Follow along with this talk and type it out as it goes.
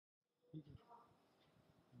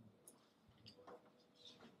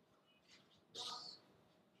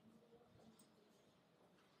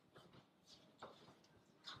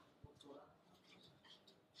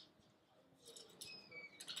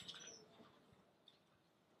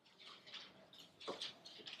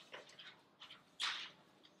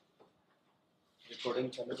Recording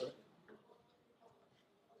चालू करो।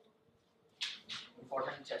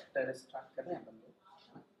 Important chapter start कर रहे हैं अपन लोग।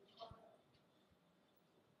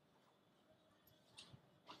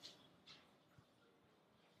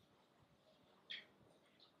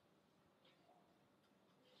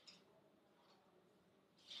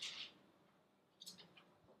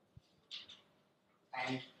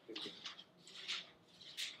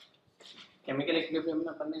 केमिकल इक्विलिब्रियम में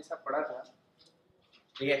अपन ने ऐसा पढ़ा था,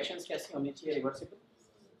 रिएक्शंस कैसी होनी चाहिए, रिवर्सिबल।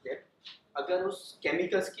 अगर उस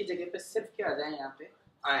केमिकल्स की जगह पे सिर्फ क्या आ जाए यहाँ पे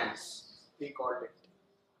ions, we called it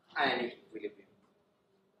ionic equilibrium.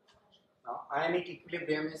 Now ionic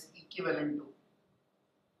equilibrium is equivalent to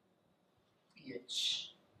pH.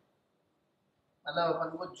 मतलब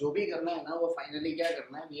अपन को जो भी करना है ना, वो फाइनली क्या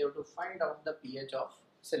करना है, we have to find out the pH of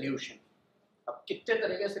solution. अब कितने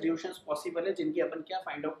तरह के सॉल्यूशंस पॉसिबल है जिनकी अपन क्या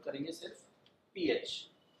फाइंड आउट करेंगे, सिर्फ pH.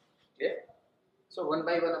 Clear? So one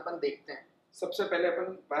by one अपन देखते हैं। सबसे पहले अपन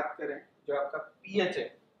बात करें जो आपका पीएच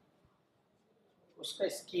है उसका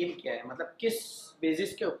स्केल क्या है, मतलब किस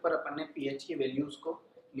बेसिस के ऊपर अपन ने पीएच की वैल्यूज को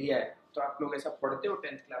लिया है। तो आप लोग ऐसा पढ़ते हो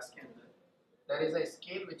 10th क्लास के अंदर, there is a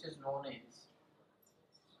scale which is known as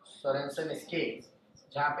Sorensen scale,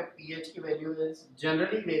 जहाँ पे पीएच की value is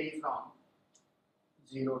generally very from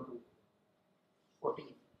 0 to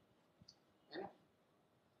 14, है ना।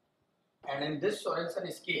 And in this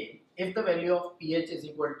Sorensen scale, if the value of pH is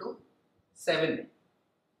equal to 7,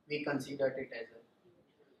 we consider it as a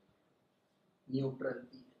neutral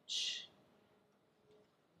pH.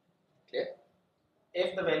 Clear?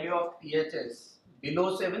 If the value of pH is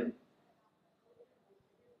below 7,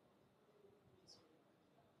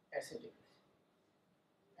 acidic.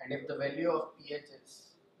 And if the value of pH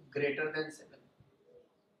is greater than 7,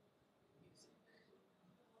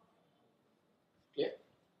 clear?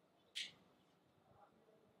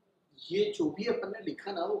 ये जो भी अपन ने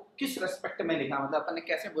लिखा ना, वो किस respect में लिखा, मतलब अपन ने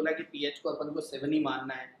कैसे बोला कि पीएच को अपन को 7 ही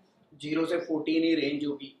मानना है, 0 से 14 ही रेंज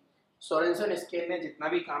होगी। सोरेनसन स्केल ने जितना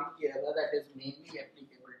भी काम किया था, that is mainly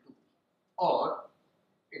applicable to, और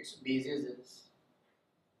इट्स बेसिस इज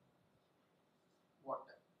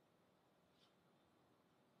वाटर।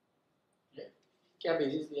 क्या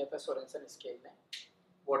बेसिस दिया था सोरेनसन स्केल ने?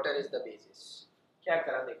 Water is the basis. क्या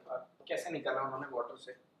करा देखो आप, कैसे निकाला उन्होंने वाटर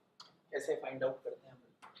से, कैसे फाइंड आउट करते हैं हम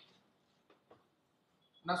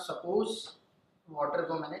ना। सपोज वाटर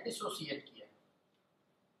को मैंने डिसोसिएट किया,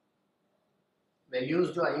 वैल्यूज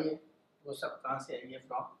जो आई है वो सब कहाँ से आई है,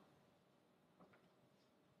 from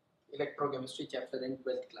electrochemistry chapter in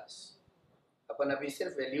 12th class. अपन अभी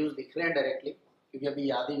सिर्फ वैल्यूज लिख रहे हैं डायरेक्टली, क्योंकि अभी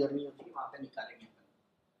याद ही करनी होती है, वहाँ पे निकालेंगे अपन।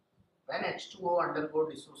 When H2O undergo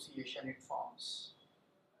dissociation, it forms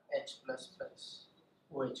H plus plus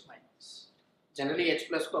OH minus. Generally H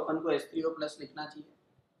plus को अपन को H3O plus लिखना चाहिए,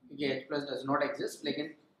 क्योंकि H plus does not exist, लेकिन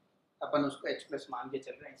अपन उसको H plus मान के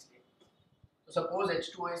चल रहे हैं इसलिए। तो suppose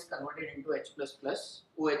H2O is converted into H plus plus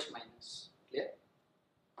OH minus. Clear?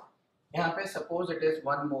 यहाँ पे suppose it is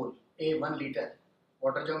 1 mole, 1 liter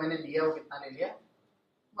water जो मैंने लिया वो कितना ले लिया,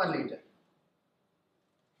 1 लीटर।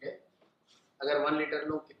 अगर 1 लीटर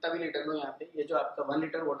लो, कितना भी लीटर लो, यहाँ पे ये जो आपका 1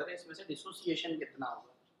 लीटर वाटर है, इसमें से डिसोसिएशन कितना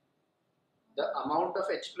होगा, the amount of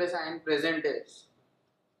H plus ion present is,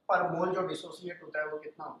 पर मोल जो डिसोसिएट होता है वो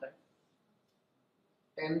कितना होता है,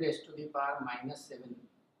 10⁻⁻7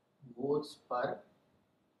 मोल्स पर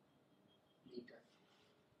लीटर।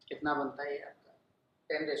 कितना बनता है ये आपका,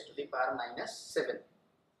 10⁻⁻7।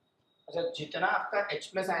 अच्छा, जितना आपका H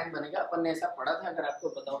प्लस आयन बनेगा, अपन ने ऐसा पढ़ा था, अगर आपको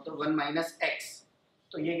बताओ तो 1 - x,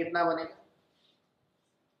 तो ये कितना बनेगा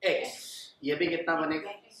x, ये भी कितना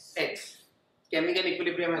बनेगा x। केमिकल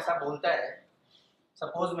इक्विलिब्रियम ऐसा बोलता है,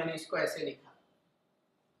 सपोज मैंने इसको ऐसे लिखा,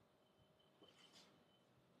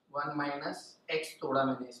 1 - x तोड़ा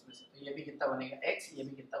मैंने इसमें से, तो ये भी कितना बनेगा x, ये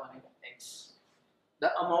भी कितना बनेगा x। The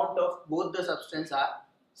amount of both the substance are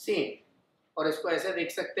same. और इसको ऐसे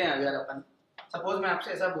देख सकते हैं, अगर अपन सपोज मैं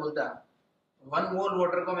आपसे ऐसा बोलता, 1 मोल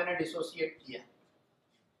वाटर को मैंने डिसोसिएट किया,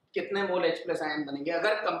 कितने मोल H प्लस आयन बनेंगे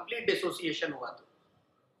अगर कंप्लीट डिसोसिएशन हुआ तो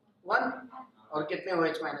 1, और कितने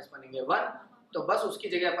OH माइनस बनेंगे 1। तो बस उसकी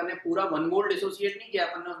जगह अपन ने पूरा 1 मोल डिसोसिएट नहीं किया,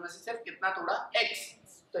 अपन ने उसमें से सिर्फ कितना तोड़ा, x।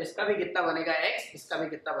 तो इसका भी कितना बनेगा x, इसका भी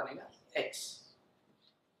कितना बनेगा x।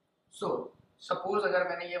 सो सपोज अगर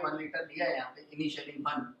मैंने ये 1 लीटर लिया है यहाँ पे इनिशियली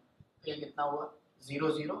 1, तो ये कितना हुआ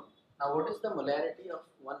 0 0। Now what is the molarity of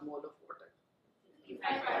 1 mole of water,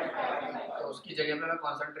 तो उसकी जगह पे मैं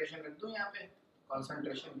कंसंट्रेशन रख दूं, यहाँ पे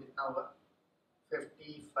कंसंट्रेशन कितना होगा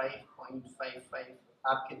 55.55।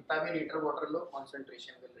 आप कितना भी litre water low,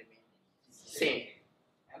 concentration will remain same.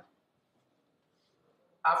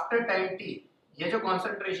 After time t, ये जो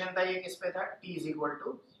कंसंट्रेशन था ये किस पे था, t =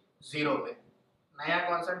 0 पे। नया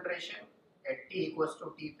concentration eight t equals to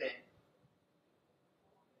t पे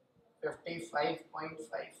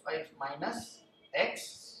 55.55 माइनस x,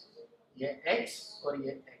 ये x और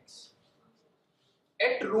ये x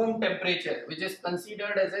at room temperature which is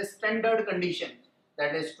considered as a standard condition,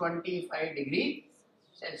 that is 25 degree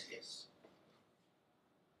Celsius.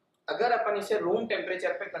 अगर अपन इसे रूम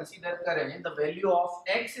टेम्परेचर पे कंसीडर करें, the value of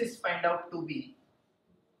x is find out to be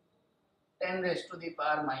 10 raised to the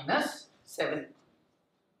power minus 7.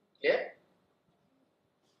 Clear?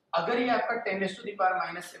 अगर ये आपका 10 raised to the power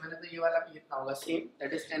minus 7 है तो ये वाला भी कितना होगा? Same,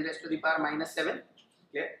 that is 10 raised to the power minus 7.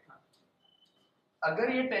 Clear? अगर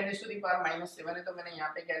ये 10 raised to the power minus 7 है तो मैंने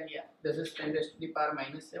यहाँ पे क्या लिया? This is 10 raised to the power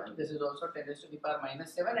minus 7. This is also 10 raised to the power minus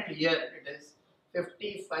 7, and here it is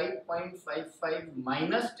 55.55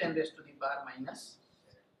 minus 10 raised to the power minus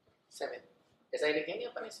 7. ऐसा ही लिखेंगे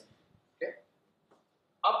अपन इसे. Okay?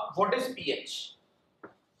 अब what is pH?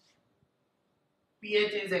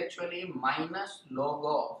 pH is actually minus log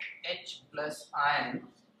of H plus ion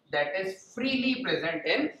that is freely present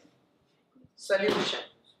in solution.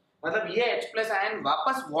 मतलब ये H plus ion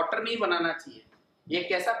वापस water नहीं बनाना चाहिए. ये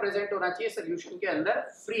कैसा प्रेजेंट होना चाहिए? सोल्यूशन के अंदर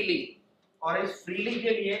फ्रीली. और इस फ्रीली के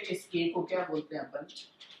लिए इस K को क्या बोलते हैं अपन?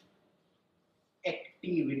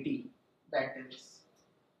 Activity. That is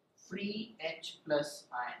free H plus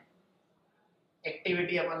ion.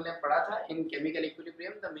 Activity अपन ने पढ़ा था इन chemical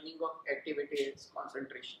equilibrium. The meaning of activity is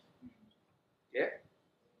concentration.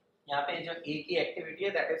 यहाँ पे जो A की एक्टिविटी है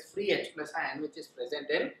that is free H plus ion which is present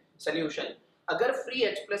in solution. अगर फ्री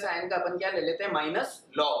H plus ion का अपन क्या ले लेते हैं? माइनस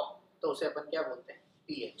लॉग, तो उसे अपन क्या बोलते हैं?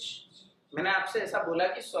 pH. मैंने आपसे ऐसा बोला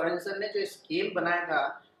कि सोरेनसन ने जो स्केल बनाया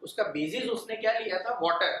था उसका बेसिस उसने क्या लिया था?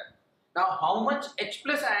 Water. Now how much H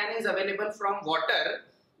plus ion is available from water,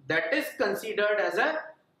 that is considered as a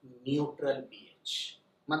neutral pH.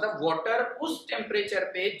 मतलब वाटर उस टेम्परेचर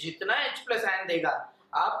पे जितना H plus ion देगा,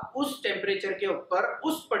 आप उस टेम्परेचर के ऊपर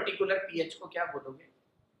उस पर्टिकुलर pH को क्या बोलोगे?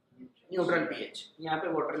 Neutral pH. यहाँ पे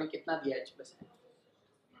वाटर ने कितना दिया H plus ion?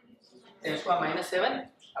 इसको -7.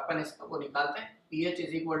 अपन इसको को निकालते हैं. pH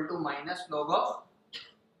is equal to minus log of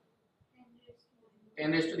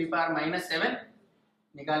 10 raised to the power minus 7.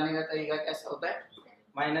 निकालने का तरीका कैसा होता है?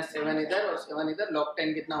 -7 इधर और 7 इधर. log 10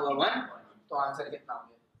 कितना हुआ? 1. तो आंसर कितना हो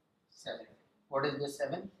गया? 7. What is this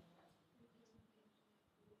 7?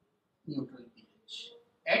 Neutral pH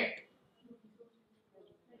at.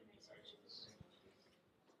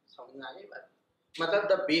 समझ में आ गई बात? मतलब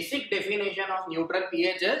the basic definition of neutral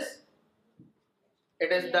pH is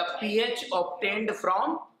it is the pH obtained from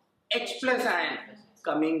H plus ion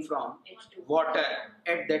coming from water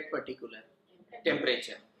at that particular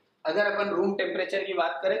temperature. अगर अपन रूम टेम्परेचर की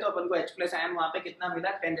बात करें तो अपन को H plus ion वहाँ पे कितना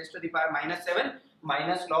मिला? 10 raised to the power minus 7.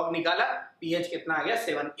 Minus log निकाला, pH कितना आ गया?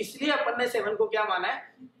 7. इसलिए अपन ने 7 को क्या माना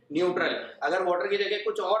है? न्यूट्रल. अगर वाटर की जगह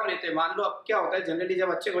कुछ और लेते, मान लो अब क्या होता है जनरली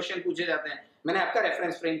जब अच्छे क्वेश्चन पूछे जाते हैं, मैंने आपका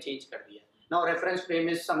रेफरेंस फ्रेम चेंज कर दिया. Now reference frame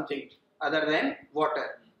is something other than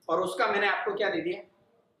water, और उसका मैंने आपको क्या दे दिया?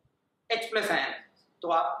 H plus ion. तो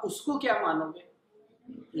आप उसको क्या मानोगे?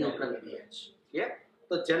 Neutral pH. क्लियर?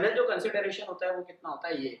 तो जनरल जो कंसीडरेशन होता है वो कितना होता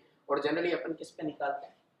है? ये. और जनरली अपन किस पे निकालते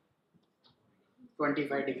हैं?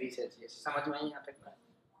 25 डिग्री सेल्सियस. समझ में आई यहाँ तक?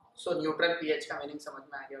 सो न्यूट्रल pH का मीनिंग समझ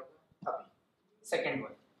में आ गया होगा. अभी सेकंड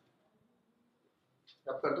वन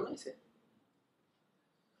रब कर दूं इसे.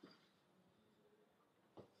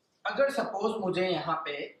 अगर सपोज मुझे यहाँ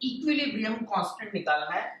पे इक्विलिब्रियम कांस्टेंट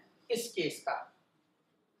निकालना है इस केस का,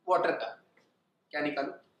 वाटर का, क्या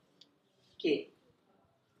निकालूं? K.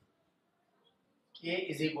 K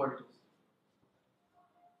is equal to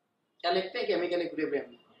क्या लिखते हैं केमिकल इक्विलिब्रियम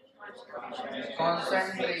में?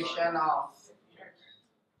 concentration of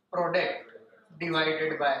product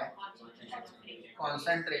divided by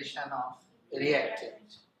concentration of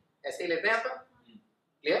reactant. ऐसे ही लेते हैं आप.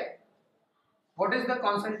 Clear? What is the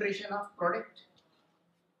concentration of product?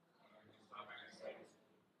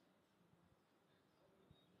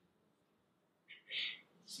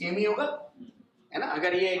 Same ही होगा, है ना?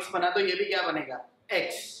 अगर ये x बना तो ये भी क्या बनेगा?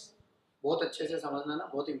 x. बहुत अच्छे से समझना ना,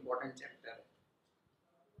 बहुत इंपॉर्टेंट चैप्टर है.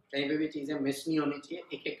 कहीं पे भी चीजें मिस नहीं होनी चाहिए,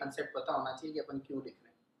 एक एक कंसेप्ट पता होना चाहिए कि अपन क्यों लिख रहे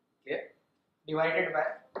हैं. Clear? Divided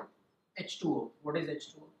by H2O. What is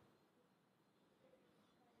H2O?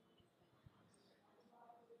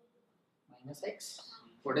 -x.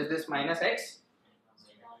 What is this -x?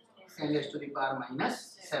 10 raised to the power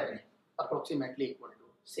 -7 approximately equal to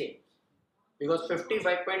same. Because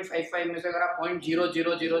 55.55 में से अगर आप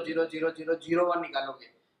 0.00000001 निकालोगे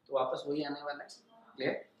तो वापस वही आने वाला है.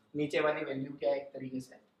 क्लियर? नीचे वाली वैल्यू क्या है? एक तरीके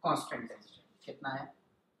से कांस्टेंट है. कितना है?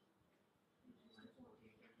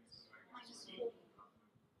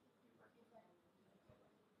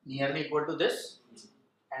 Nearly equal to this,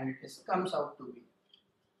 and it is comes out to be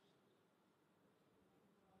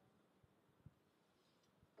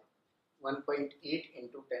 1.8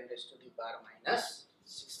 into 10 raised to the power minus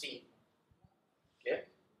 16. Okay,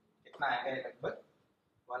 कितना आएगा ये लगभग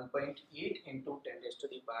 1.8 into 10 raised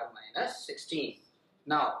to the power minus 16.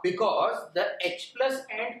 Now, because the H plus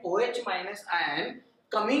and OH minus ion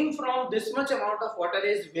coming from this much amount of water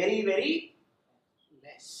is very very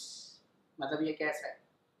less. मतलब ये कैसा है?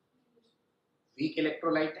 Weak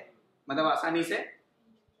electrolyte है, मतलब आसानी से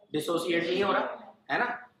डिसोसिएट नहीं हो रहा है ना.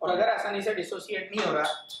 और अगर आसानी से डिसोसिएट नहीं हो रहा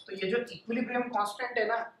तो ये जो इक्विलिब्रियम कांस्टेंट है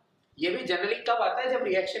ना, ये भी जनरली कब आता है? जब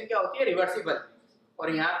रिएक्शन क्या होती है? रिवर्सिबल.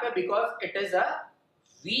 और यहाँ पे because it is a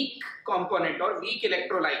week component और वीक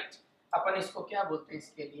इलेक्ट्रोलाइट, अपन इसको क्या बोलते हैं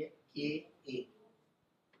इसके लिए? के ए.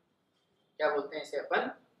 क्या बोलते हैं इसे अपन?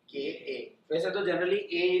 के ए. वैसे तो generally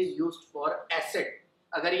A is used for acid.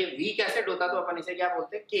 अगर ये वीक एसिड होता तो अपन इसे क्या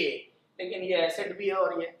बोलते हैं? के. लेकिन ये एसिड भी है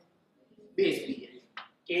और ये बेस भी है,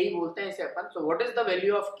 के ही बोलते हैं इसे अपन. So what is the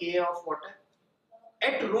value of के of water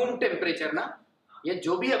at room temperature ना? ये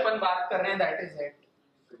जो भी अपन बात कर रहे हैं that is eight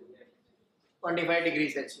 25 degree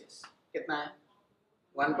Celsius. कितना है?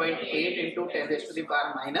 1.8 into 10 raised to the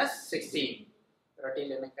power minus 16. रटी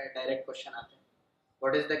लेने का डायरेक्ट क्वेश्चन आता है.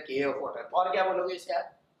 व्हाट इज द के ऑफ वाटर? और क्या बोलोगे इसे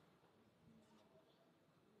आप?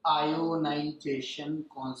 Ionisation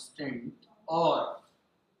constant. और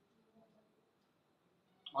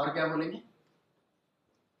क्या बोलेंगे?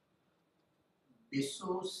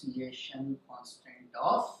 Dissociation constant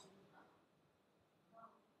of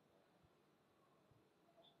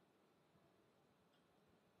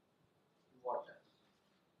water.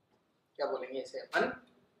 क्या बोलेंगे इसे अपन?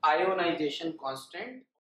 Ionisation constant